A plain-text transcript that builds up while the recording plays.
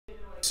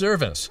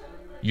service.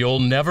 You'll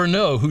never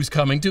know who's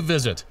coming to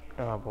visit.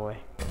 Oh boy.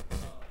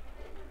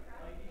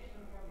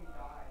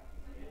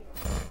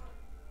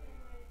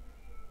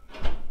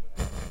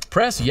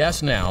 Press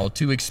yes now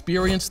to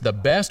experience the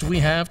best we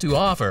have to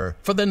offer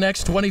for the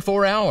next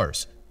 24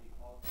 hours.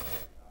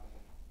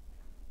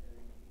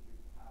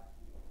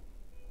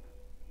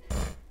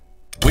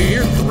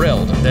 We're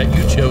thrilled that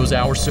you chose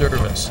our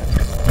service.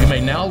 You may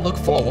now look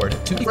forward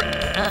to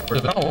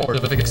the hour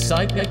of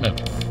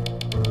excitement.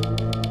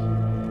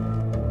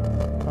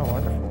 Oh,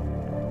 wonderful.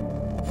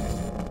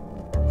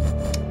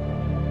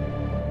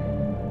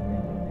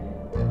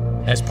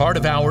 As part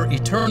of our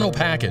eternal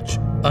package,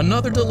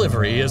 another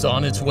delivery is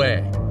on its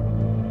way.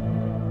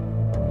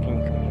 Can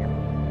you come here?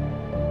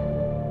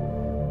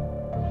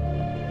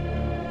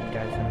 You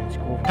guys, I'm in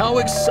school. How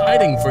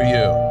exciting for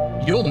you!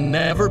 You'll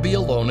never be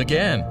alone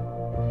again.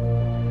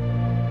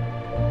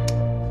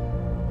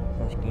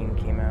 This game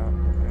came out,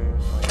 and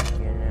it's like,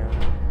 you know,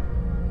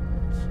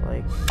 it's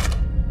like...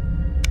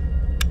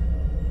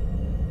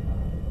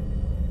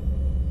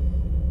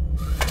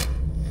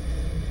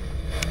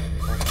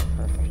 That's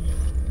perfect.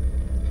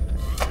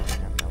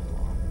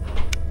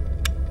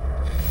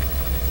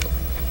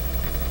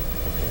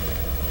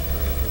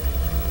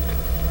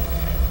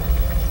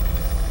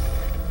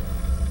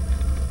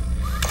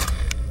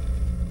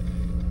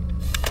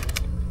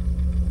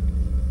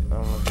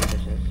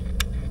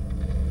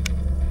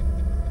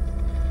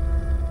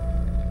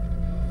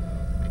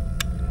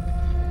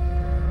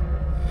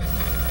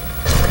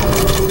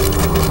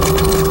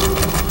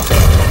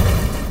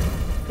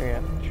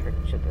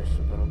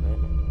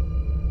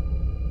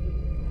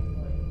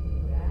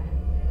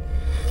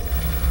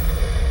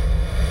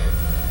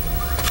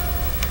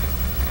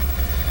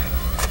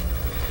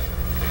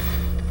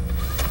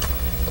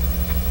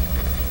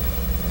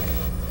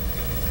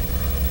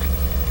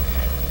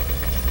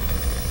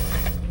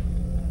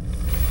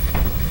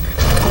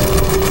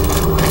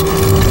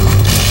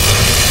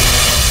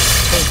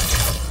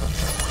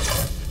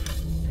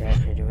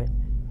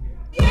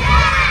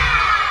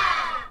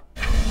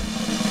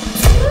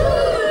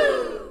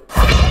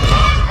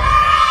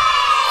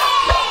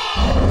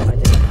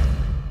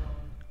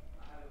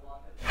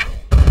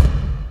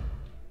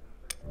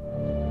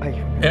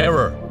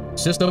 Error.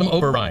 System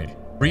override.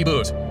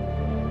 Reboot.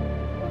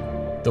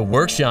 The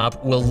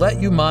workshop will let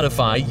you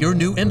modify your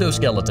new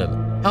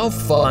endoskeleton. How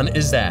fun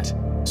is that?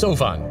 So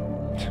fun.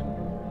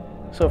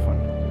 So fun.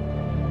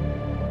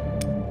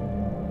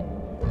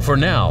 For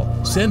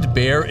now, send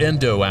Bear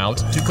Endo out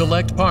to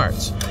collect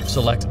parts.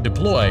 Select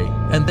Deploy,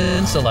 and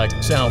then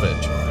select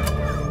Salvage.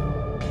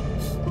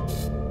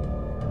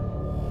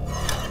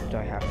 Do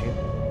I have to?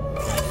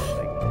 Just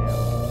like, you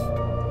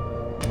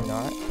know,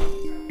 not?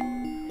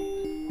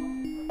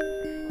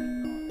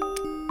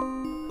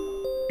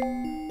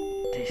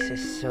 This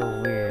is so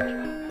weird.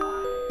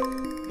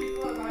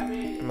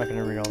 I'm not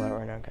gonna read all that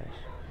right now, guys.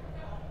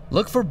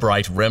 Look for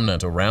bright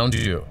remnant around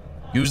you.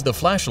 Use the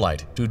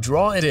flashlight to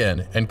draw it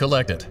in and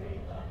collect it.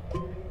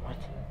 What?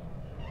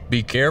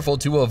 Be careful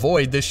to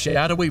avoid the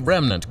shadowy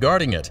remnant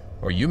guarding it,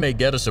 or you may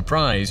get a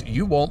surprise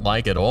you won't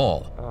like at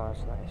all. Oh, that's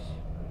nice.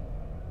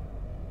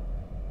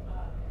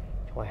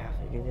 Do I have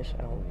to do this?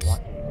 I don't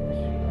want to do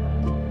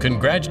this.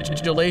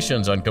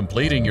 Congratulations on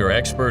completing your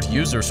expert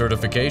user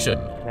certification.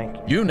 Thank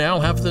you. You now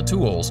have the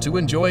tools to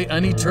enjoy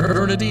an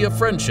eternity of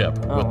friendship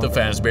with the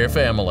Fazbear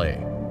family.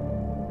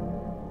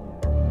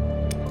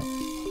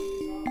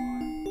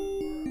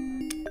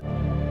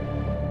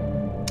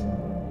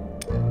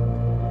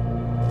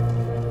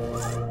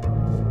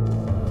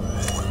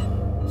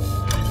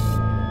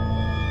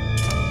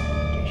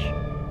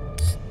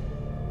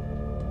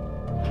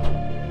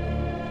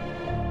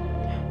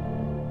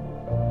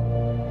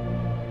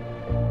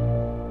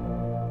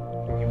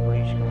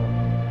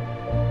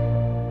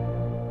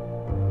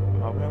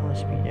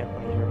 Speed up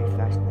when he's already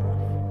fast enough.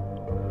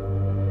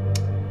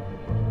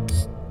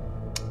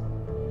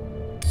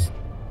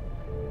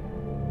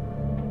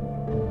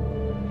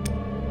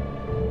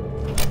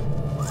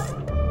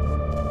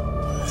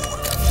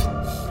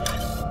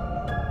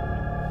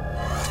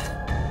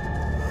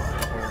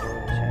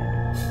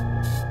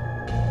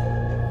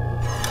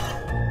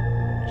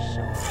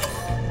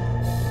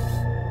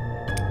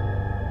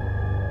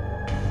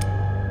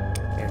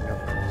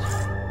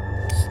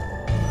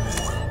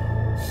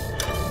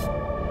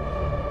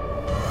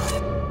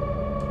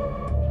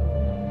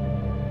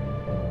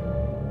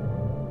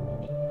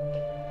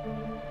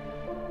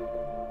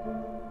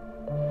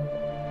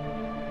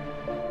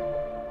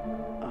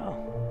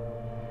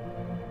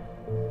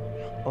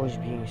 Oh, he's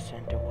being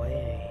sent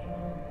away.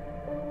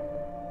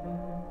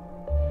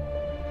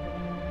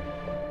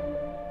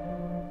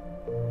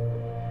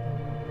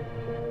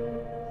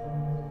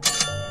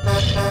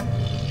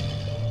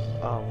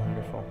 Oh,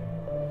 wonderful.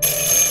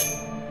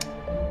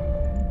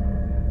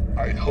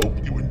 I hope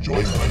you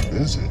enjoyed my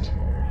visit.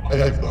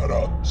 I've got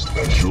a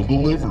special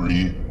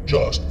delivery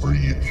just for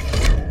you.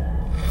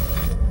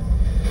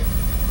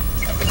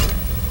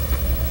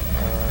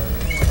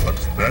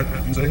 What's that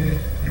you say?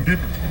 You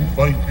didn't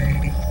invite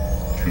me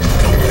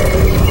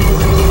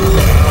to...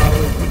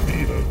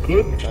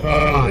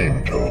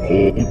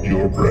 hold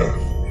your breath.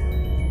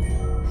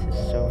 This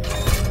is so fun.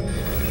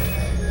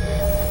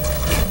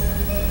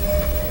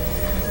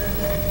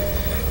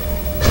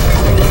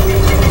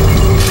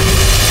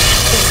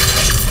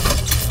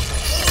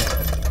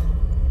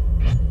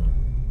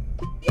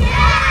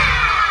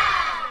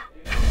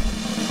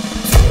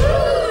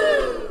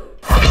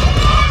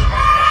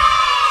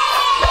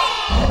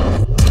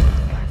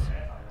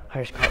 I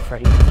just caught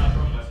Freddy. I'm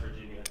from West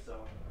Virginia, so.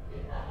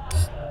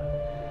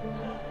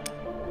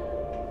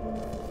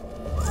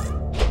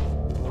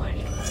 What?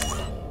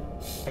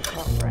 I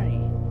caught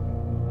Freddy.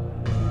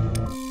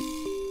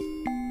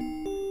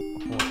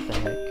 What the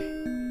heck?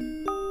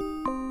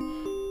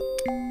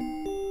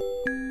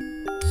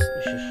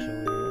 This is so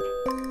weird.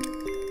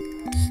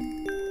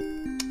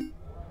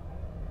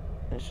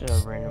 This is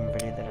a random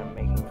video that I'm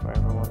making for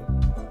everyone.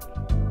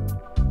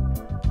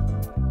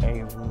 I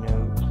have no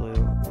clue.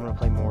 I'm gonna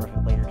play more of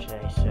it later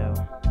today, so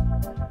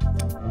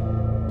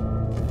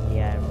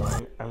yeah,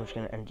 everyone. I'm just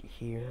gonna end it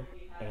here,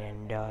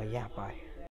 and yeah, bye.